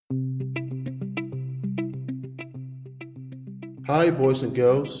Hi, boys and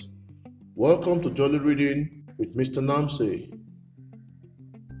girls. Welcome to Jolly Reading with Mr. Namse.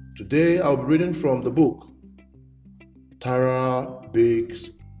 Today I'll be reading from the book Tara Bakes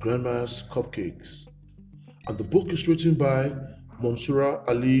Grandma's Cupcakes. And the book is written by Monsurah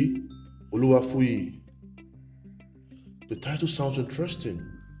Alli-Oluwafuyi. The title sounds interesting.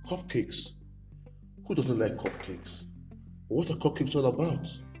 Cupcakes. Who doesn't like cupcakes? What are cupcakes all about?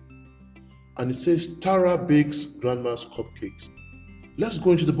 And it says Tara Bakes Grandma's Cupcakes. Let's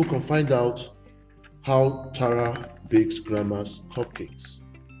go into the book and find out how Tara bakes Grandma's cupcakes.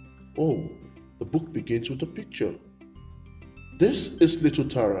 Oh, the book begins with a picture. This is little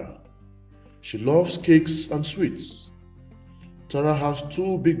Tara. She loves cakes and sweets. Tara has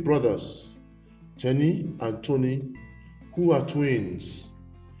two big brothers, Tenny and Tony, who are twins.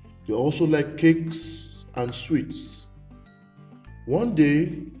 They also like cakes and sweets. One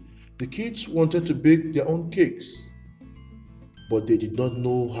day, the kids wanted to bake their own cakes, but they did not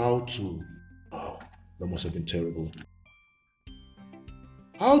know how to. Oh, that must have been terrible.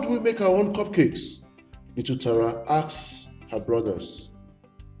 How do we make our own cupcakes? Little Tara asks her brothers.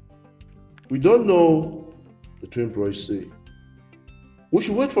 We don't know, the twin boys say. We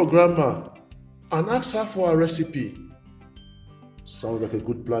should wait for Grandma and ask her for a recipe. Sounds like a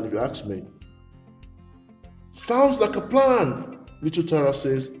good plan if you ask me. Sounds like a plan, little Tara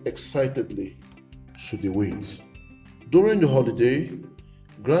says excitedly. So they wait. During the holiday,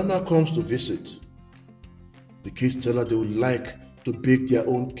 Grandma comes to visit. The kids tell her they would like to bake their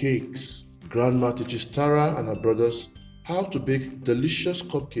own cakes. Grandma teaches Tara and her brothers how to bake delicious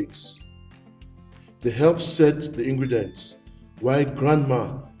cupcakes. They help set the ingredients while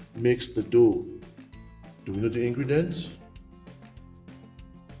Grandma makes the dough. Do you know the ingredients?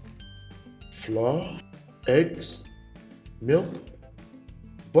 Flour, eggs, milk,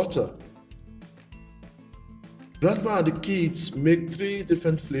 butter. Grandma and the kids make 3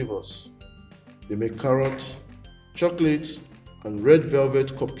 different flavors. They make carrot, chocolate, and red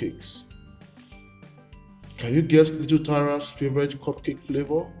velvet cupcakes. Can you guess little Tara's favorite cupcake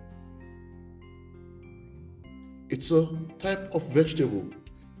flavor? It's a type of vegetable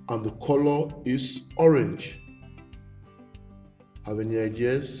and the color is orange. Have any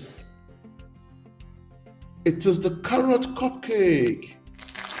ideas? It is the carrot cupcake.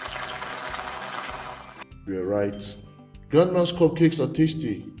 You're right. Grandma's cupcakes are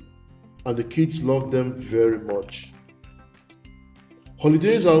tasty and the kids love them very much.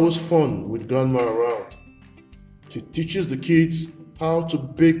 Holidays are always fun with Grandma around. She teaches the kids how to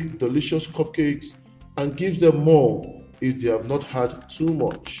bake delicious cupcakes and gives them more if they have not had too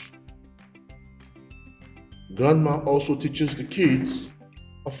much. Grandma also teaches the kids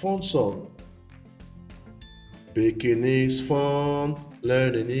a fun song. Baking is fun,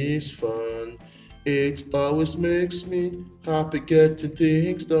 learning is fun. It always makes me happy getting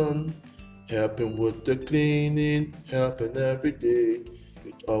things done. Helping with the cleaning, helping every day.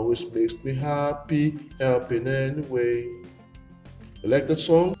 It always makes me happy, helping anyway. You like that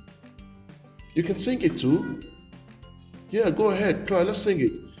song? You can sing it too. Yeah, go ahead, try, let's sing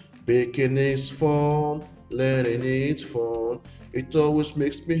it. Baking is fun, learning is fun. It always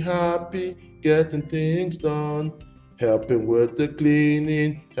makes me happy, getting things done. Helping with the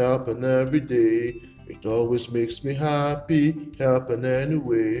cleaning, helping every day. It always makes me happy, helping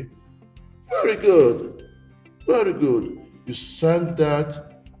anyway. Very good, very good. You sang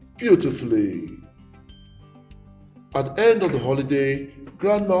that beautifully. At the end of the holiday,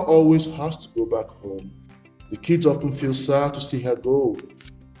 Grandma always has to go back home. The kids often feel sad to see her go.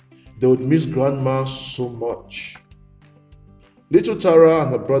 They would miss Grandma so much. Little Tara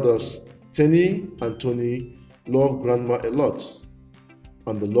and her brothers, Tenny and Tony, love Grandma a lot,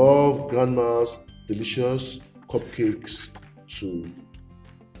 and they love Grandma's delicious cupcakes too.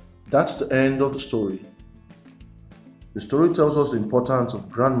 That's the end of the story. The story tells us the importance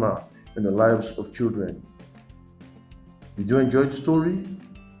of Grandma in the lives of children. Did you enjoy the story?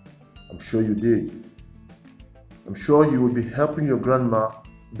 I'm sure you did. I'm sure you will be helping your grandma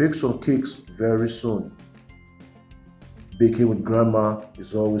bake some cakes very soon. Baking with Grandma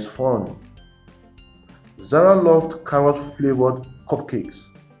is always fun. Zara loved carrot-flavored cupcakes.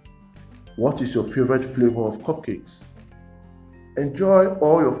 What is your favorite flavor of cupcakes? Enjoy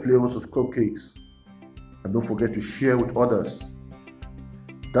all your flavors of cupcakes and don't forget to share with others.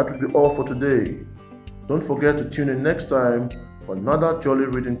 That will be all for today. Don't forget to tune in next time for another jolly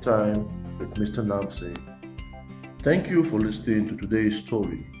reading time with Mr. Namse. Thank you for listening to today's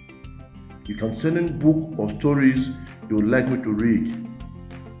story. You can send in book or stories you would like me to read.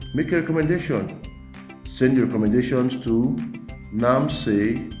 Make a recommendation. Send your recommendations to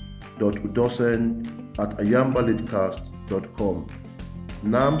namse.udosen at ayambalitcast.com.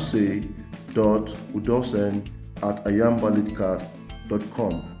 Namse.udosen at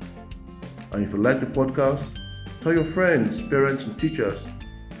ayambalitcast.com. And if you like the podcast, tell your friends, parents, and teachers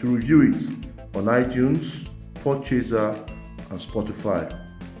to review it on iTunes, Podchaser, and Spotify.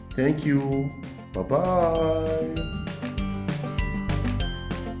 Thank you. Bye-bye.